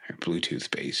kind, or Bluetooth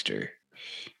based, or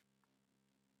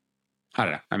I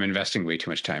don't know. I'm investing way too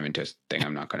much time into a thing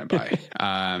I'm not going to buy.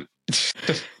 All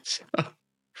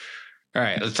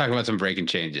right, let's talk about some breaking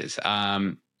changes.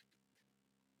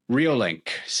 Reolink.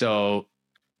 So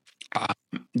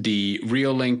the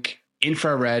Reolink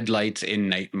infrared lights in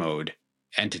night mode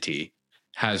entity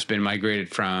has been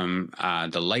migrated from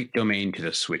the light domain to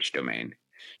the switch domain.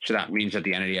 So that means that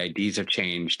the entity IDs have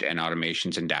changed, and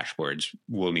automations and dashboards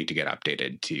will need to get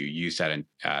updated to use that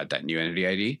new entity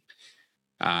ID.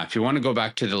 If you want to go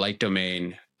back to the light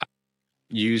domain,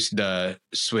 use the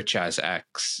switch as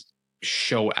X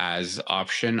show as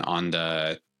option on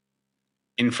the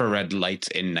infrared lights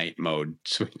in night mode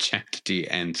switch entity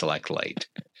and select light.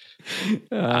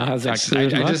 How's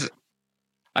that?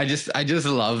 I just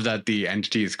love that the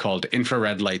entity is called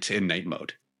infrared lights in night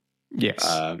mode. Yes.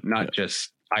 Not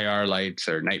just IR lights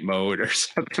or night mode or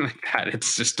something like that.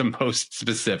 It's just the most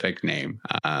specific name.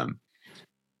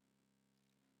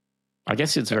 I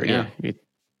guess it's very,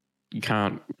 you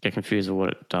can't get confused with what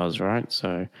it does, right?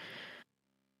 So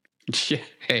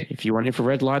if you want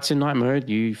infrared lights in night mode,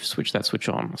 you switch that switch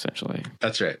on, essentially.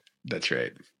 That's right.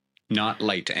 Not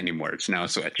light anymore. It's now a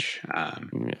switch.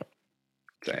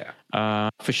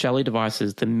 For Shelly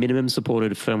devices, the minimum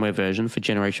supported firmware version for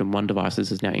Generation 1 devices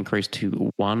has now increased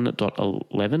to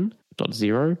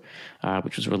 1.11.0,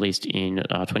 which was released in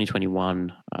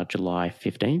 2021, July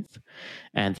 15th.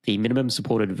 And the minimum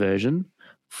supported version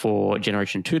for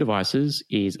Generation 2 devices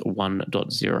is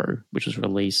 1.0, which was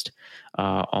released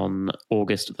on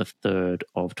August the 3rd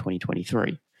of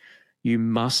 2023. You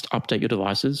must update your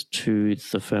devices to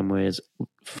the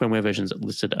firmware versions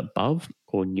listed above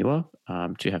or newer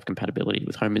to have compatibility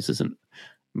with Home Assistant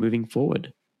moving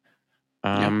forward.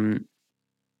 I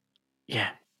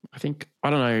think, I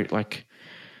don't know, like,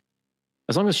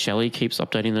 as long as Shelly keeps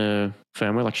updating the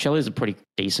firmware, like Shelly is a pretty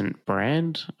decent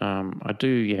brand. I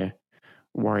do,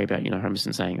 worry about, Home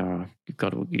Assistant saying, you've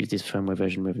got to use this firmware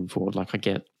version moving forward. Like I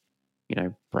get,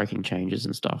 breaking changes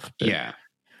and stuff. But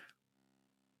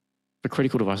for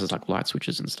critical devices like light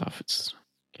switches and stuff, it's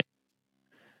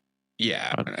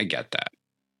I get that.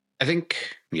 I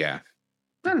think I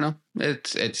don't know.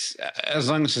 It's as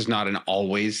long as it's not an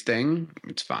always thing,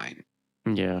 it's fine.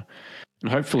 Yeah,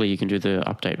 and hopefully you can do the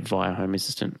update via Home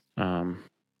Assistant,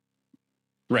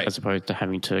 right? As opposed to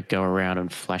having to go around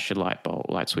and flash your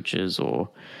light switches or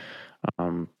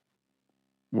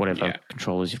whatever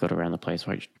controllers you've got around the place.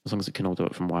 Right? As long as it can all do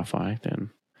it from Wi-Fi, then.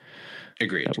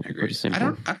 Agreed. I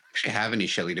don't actually have any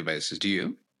Shelly devices. Do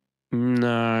you?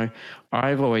 No,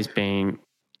 I've always been,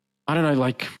 I don't know,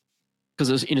 like,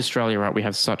 because in Australia, right, we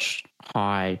have such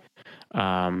high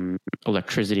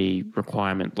electricity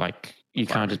requirement. Like, you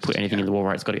can't just put anything in the wall,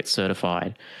 right? It's got to get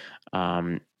certified.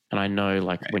 And I know,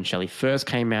 like, when Shelly first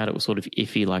came out, it was sort of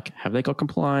iffy. Like, have they got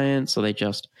compliance? Or they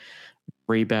just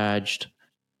rebadged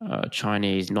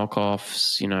Chinese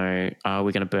knockoffs? Are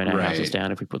we going to burn our houses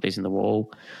down if we put these in the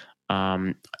wall?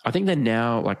 I think they're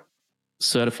now like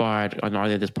certified. I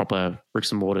know there's proper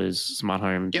bricks and mortars smart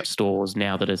home stores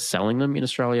now that are selling them in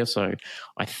Australia. So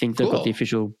I think they've got the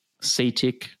official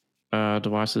CTIC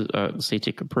devices,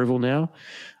 CTIC approval now.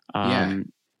 For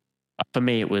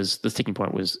me, it was the sticking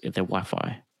point was if they're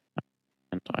Wi-Fi,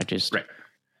 and I just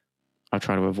I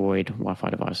try to avoid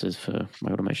Wi-Fi devices for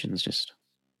my automations. Just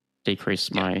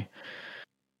decrease my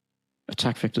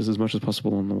attack vectors as much as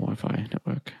possible on the Wi-Fi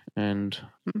network. And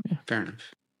fair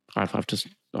enough. I've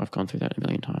gone through that a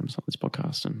million times on this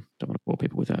podcast and don't want to bore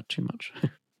people with that too much.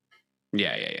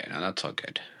 Yeah. No, that's all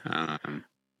good.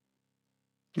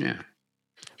 Yeah.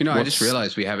 I just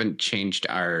realized we haven't changed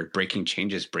our Breaking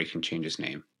Changes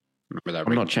name. Remember that?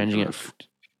 I'm not changing it.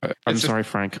 I'm sorry,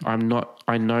 Frank. I'm not.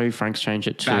 I know Frank's changed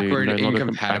it to backward no longer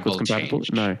incompatible backwards compatible.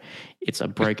 change. No, it's a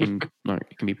breaking. No,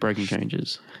 it can be breaking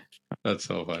changes. That's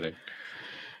so funny.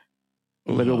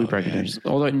 Maybe it'll be breaking changes.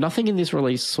 Although nothing in this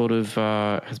release sort of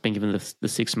has been given the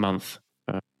 6-month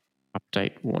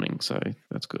update warning, so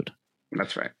that's good.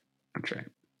 That's right.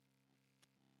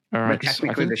 All right. But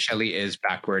technically, the Shelly is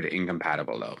backward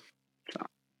incompatible, though. So.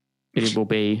 It will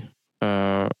be.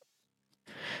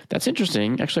 That's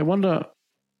interesting. Actually, I wonder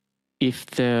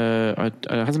if it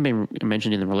hasn't been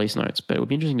mentioned in the release notes, but it would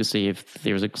be interesting to see if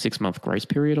there is a 6-month grace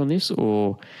period on this,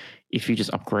 or if you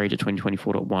just upgrade to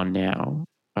 2024.1 now,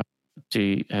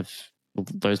 do have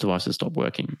those devices stop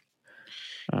working?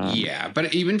 Yeah,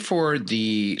 but even for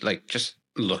the just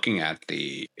looking at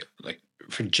the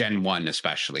for Gen 1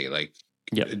 especially,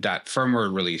 that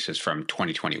firmware release is from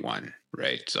 2021,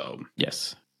 right? So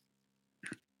yes,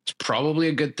 it's probably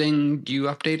a good thing you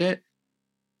update it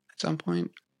at some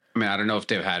point. I mean, I don't know if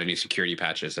they've had any security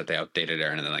patches that they updated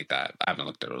or anything like that. I haven't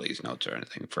looked at release notes or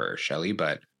anything for Shelly,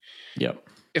 but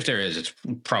if there is, it's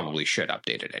probably should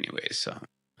update it anyways. So,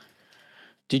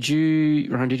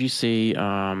 Ryan, did you see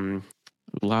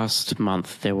last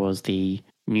month there was the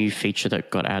new feature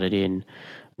that got added in,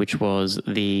 which was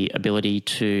the ability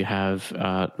to have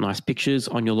nice pictures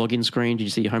on your login screen? Did you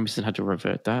see Home Assistant had to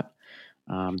revert that?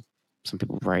 Some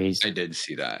people raised. I did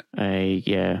see that. A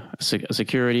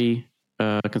security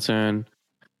concern.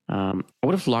 I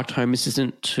would have liked Home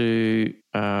Assistant to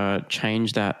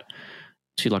change that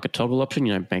to like a toggle option.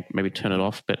 Maybe turn it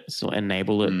off, but still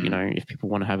enable it. If people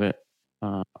want to have it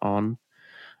on.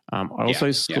 I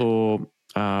also saw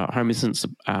Home Assistant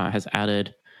has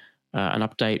added an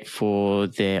update for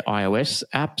their iOS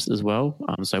apps as well.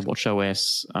 So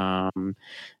WatchOS.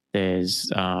 There's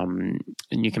a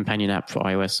new companion app for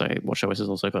iOS, so WatchOS has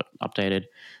also got updated.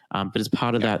 But as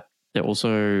part of that, they're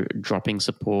also dropping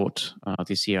support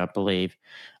this year, I believe,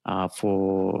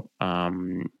 for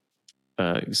some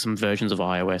versions of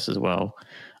iOS as well.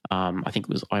 I think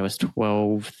it was iOS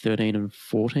 12, 13, and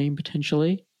 14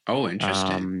 potentially. Oh,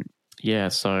 interesting.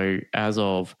 So as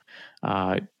of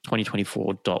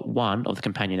 2024.1 of the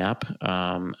companion app,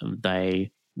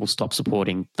 they will stop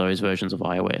supporting those versions of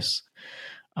iOS.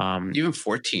 Even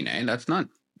 14, eh? That's not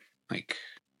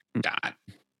that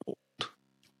old.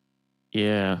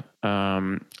 Yeah.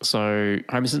 So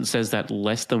Home Assistant says that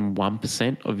less than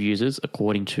 1% of users,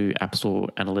 according to App Store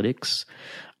Analytics,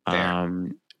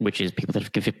 which is people that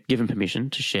have given permission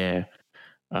to share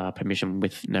permission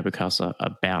with Nabukasa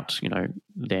about,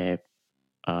 their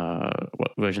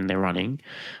what version they're running,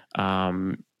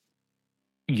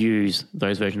 use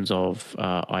those versions of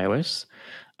iOS.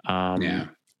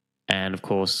 And of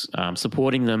course,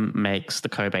 supporting them makes the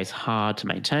code base hard to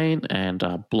maintain and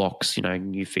blocks,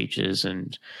 new features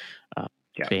and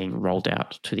being rolled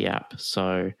out to the app.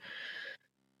 So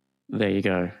there you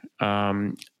go.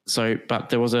 But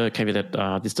there was a caveat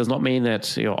that this does not mean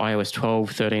that your iOS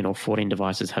 12, 13, or 14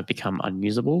 devices have become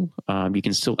unusable. You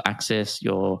can still access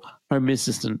your Home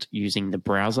Assistant using the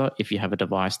browser if you have a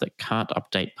device that can't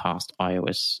update past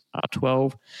iOS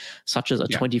 12, such as a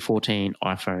 2014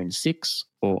 iPhone 6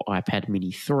 or iPad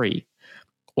Mini 3.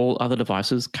 All other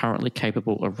devices currently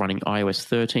capable of running iOS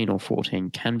 13 or 14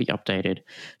 can be updated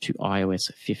to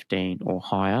iOS 15 or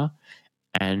higher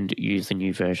and use the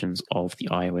new versions of the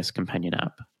iOS companion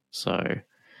app. So,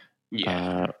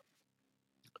 I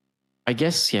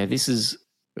guess, this is,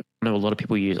 I know a lot of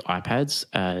people use iPads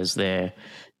as their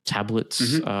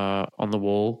tablets on the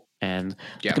wall. And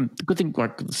the good thing,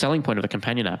 the selling point of the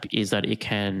companion app is that it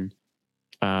can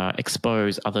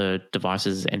expose other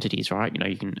devices, entities, right?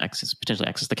 You can potentially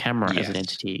access the camera as an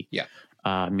entity. Yeah.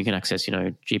 You can access,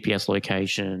 GPS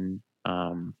location,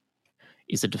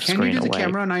 is the screen away. Can you do the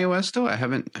camera on iOS though? I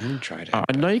haven't tried it. I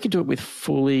know you can do it with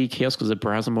fully kiosk as a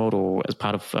browser mode or as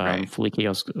part of fully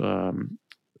kiosk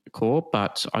core,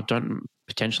 but I don't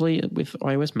potentially with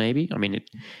iOS maybe. I mean,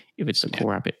 if it's a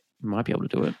core app, it might be able to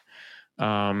do it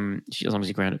as long as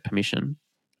you grant it permission.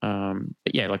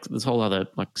 But there's whole other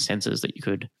sensors that you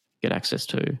could get access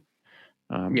to,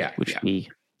 which you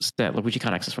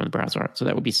can't access from the browser. Right? So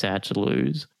that would be sad to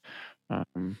lose.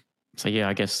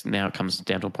 I guess now it comes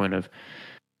down to a point of,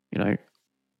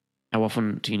 how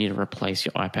often do you need to replace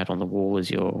your iPad on the wall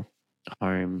as your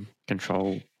home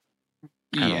control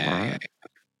panel? Right?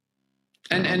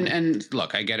 And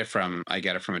look, I get it from a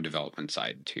development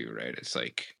side too, right? It's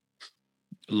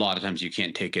a lot of times you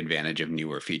can't take advantage of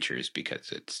newer features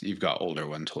because you've got older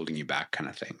ones holding you back, kind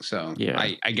of thing. So Yeah.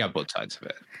 I get both sides of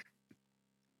it.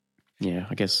 Yeah,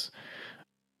 I guess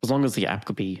as long as the app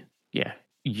could be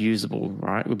usable,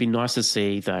 right? It would be nice to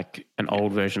see like an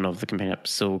old version of the companion app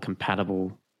still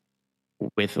compatible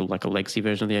with like a legacy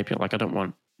version of the API. Like I don't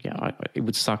want, it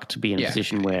would suck to be in a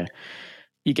position where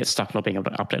you get stuck not being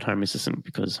able to update Home Assistant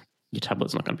because your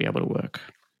tablet's not going to be able to work.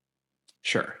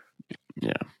 Sure.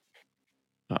 Yeah.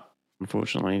 But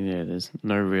unfortunately, there's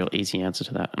no real easy answer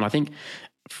to that. And I think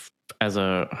as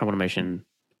a home automation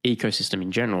ecosystem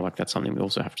in general, like that's something we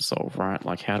also have to solve, right?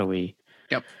 Like how do we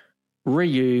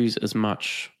reuse as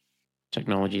much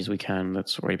technology as we can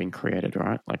that's already been created,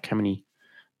 right? Like how many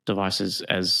devices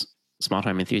as smart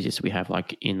home enthusiasts we have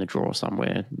like in the drawer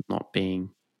somewhere not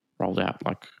being rolled out?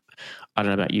 Like I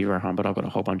don't know about you, Rohan, but I've got a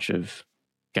whole bunch of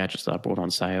gadgets that I bought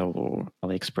on sale or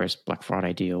AliExpress Black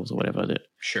Friday deals or whatever that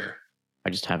I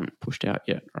just haven't pushed out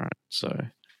yet, right? So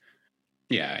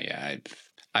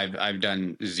I've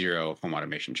done zero home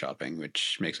automation shopping,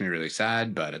 which makes me really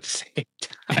sad, but at the same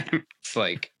time it's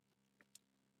like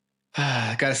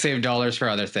gotta save dollars for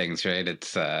other things, right?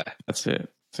 It's that's it.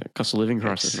 It's a cost of living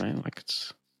crisis, man. Like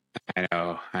it's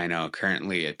I know.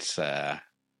 Currently it's I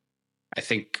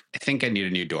think I need a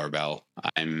new doorbell.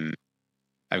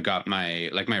 I've got my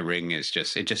Ring is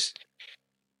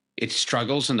it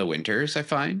struggles in the winters, I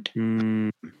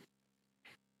find.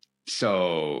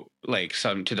 So like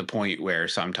to the point where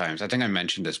sometimes, I think I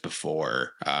mentioned this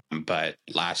before, but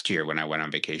last year when I went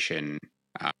on vacation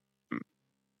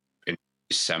in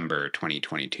December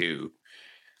 2022,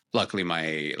 luckily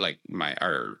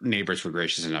our neighbors were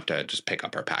gracious enough to just pick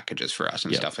up our packages for us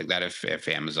and stuff like that. If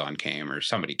Amazon came or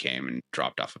somebody came and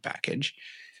dropped off a package,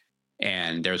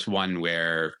 and there's one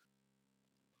where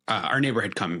our neighbor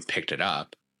had come and picked it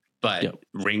up, but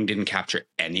Ring didn't capture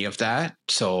any of that.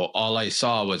 So all I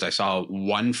saw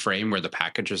one frame where the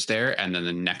package was there, and then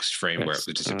the next frame where it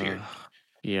disappeared.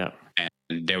 And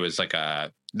there was like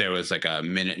a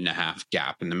minute and a half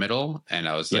gap in the middle, and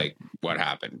I was like, "What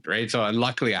happened?" Right. So, and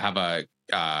luckily, I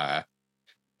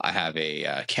have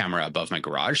a camera above my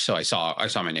garage, so I saw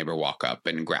my neighbor walk up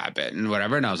and grab it and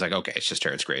whatever, and I was like, "Okay, it's just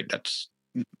her. It's great. That's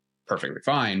perfectly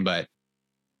fine." But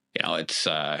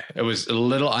it was a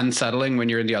little unsettling when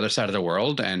you're in the other side of the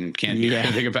world and can't do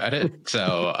anything about it.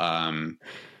 So,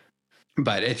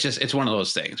 but it's one of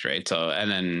those things, right? So,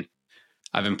 and then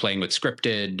I've been playing with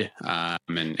Scripted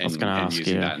and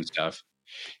using that and stuff.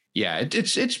 Yeah,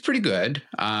 it's pretty good.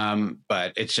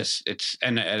 But it's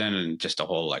then just a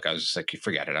whole, like, I was just like,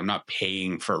 forget it. I'm not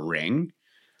paying for Ring.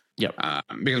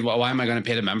 Because why am I going to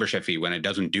pay the membership fee when it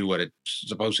doesn't do what it's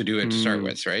supposed to do to start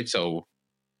with, right? So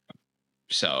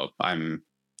I'm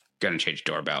going to change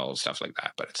doorbell, stuff like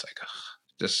that. But it's like,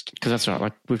 just because that's right.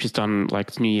 Like we've just done like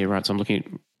it's New Year, right? So I'm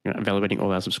looking at evaluating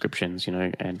all our subscriptions,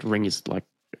 and Ring is like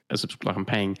I'm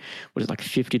paying what is it, like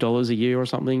 $50 a year or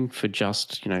something for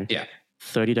just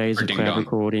 30 days of cloud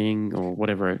recording or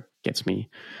whatever it gets me.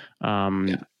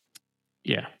 And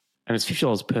it's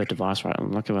 $50 per device, right?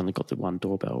 I'm lucky I've only got the one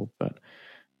doorbell, but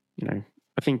I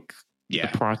think the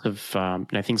price of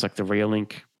things like the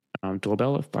Reolink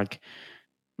doorbell, like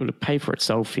would pay for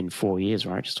itself in 4 years,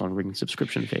 right? Just on Ring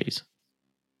subscription fees.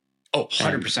 Oh,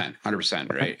 100%,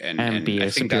 right? And be I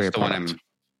a think that's the product.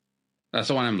 that's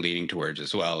the one I'm leaning towards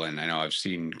as well. And I know I've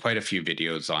seen quite a few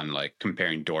videos on like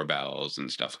comparing doorbells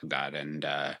and stuff like that. And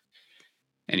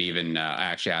even I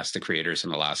actually asked the creators in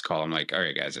the last call, I'm like, all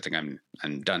right, guys, I think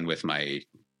I'm done with my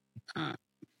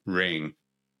Ring.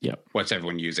 What's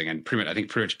everyone using? And I think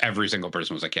pretty much every single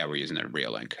person was like, yeah, we're using a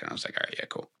Reolink. And I was like, all right, yeah,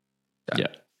 cool. Done.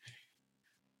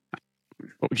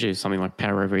 What would you do? Something like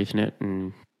power over Ethernet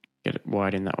and get it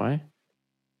wired in that way?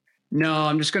 No,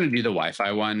 I'm just going to do the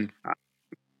Wi-Fi one.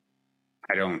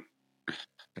 I don't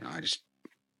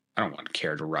want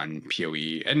care to run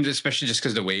PoE, and especially just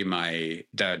because the way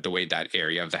the way that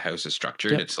area of the house is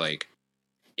structured, it's like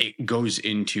it goes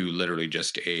into literally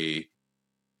just a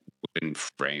wooden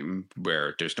frame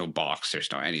where there's no box,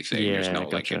 there's no anything, there's no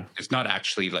it's not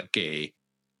actually like a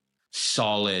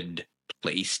solid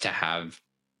place to have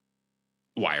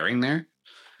wiring there.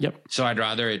 So I'd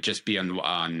rather it just be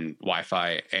on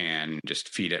Wi-Fi and just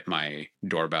feed it my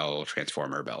doorbell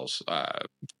transformer bells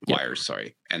wires,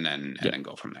 and then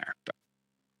go from there.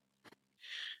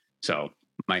 So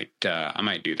I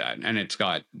might do that, and it's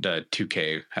got the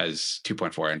 2K has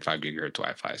 2.4 and 5 gigahertz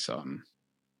Wi-Fi, so I'm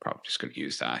probably just going to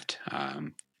use that.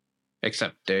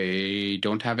 Except they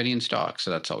don't have any in stock,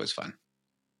 so that's always fun.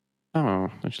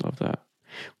 Oh, I just love that.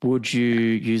 Would you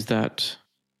use that?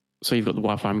 So you've got the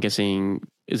Wi-Fi. I'm guessing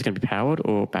is it going to be powered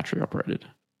or battery operated?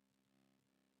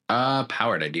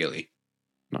 Powered, ideally.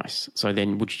 Nice. So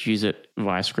then would you use it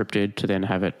via scripted to then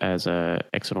have it as a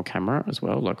external camera as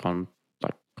well, like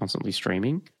constantly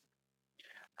streaming?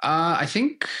 I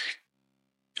think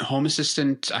Home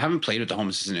Assistant, I haven't played with the Home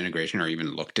Assistant integration or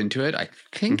even looked into it. I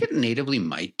think it natively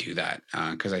might do that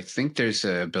because I think there's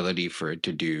an ability for it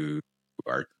to do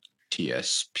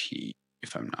RTSP,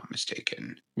 if I'm not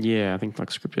mistaken. Yeah, I think like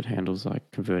scripted handles like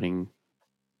converting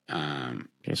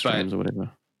streams or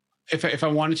whatever. If I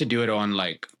wanted to do it on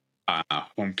like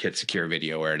HomeKit secure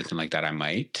video or anything like that, I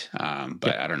might.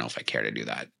 But I don't know if I care to do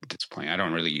that at this point. I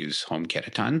don't really use HomeKit a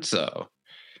ton, so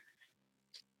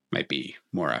might be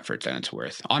more effort than it's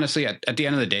worth. Honestly, at the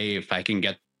end of the day, if I can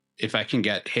get,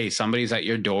 hey, somebody's at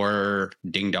your door,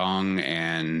 ding dong,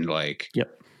 and like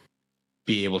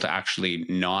be able to actually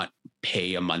not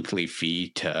pay a monthly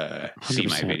fee to 100%. See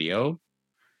my video,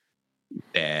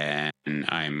 then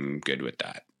I'm good with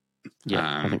that.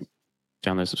 Yeah, I think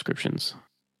download subscriptions.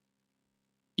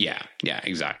 Yeah,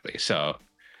 exactly. So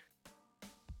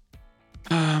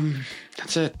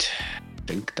that's it. I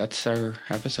think that's our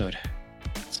episode.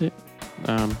 That's it.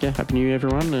 Happy New Year,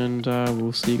 everyone, and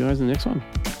we'll see you guys in the next one.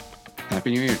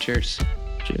 Happy New Year. Cheers.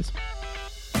 Cheers.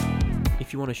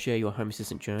 If you want to share your Home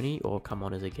Assistant journey or come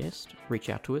on as a guest,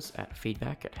 reach out to us at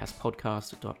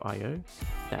feedback@hasspodcast.io.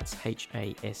 That's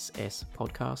HASS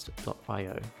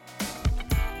podcast.io.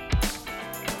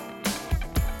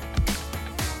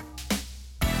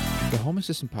 The Home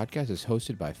Assistant Podcast is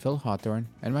hosted by Phil Hawthorne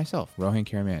and myself, Rohan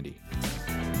Karamandi.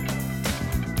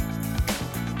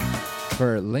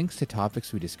 For links to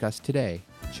topics we discussed today,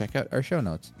 check out our show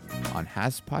notes on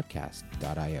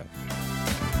hasspodcast.io.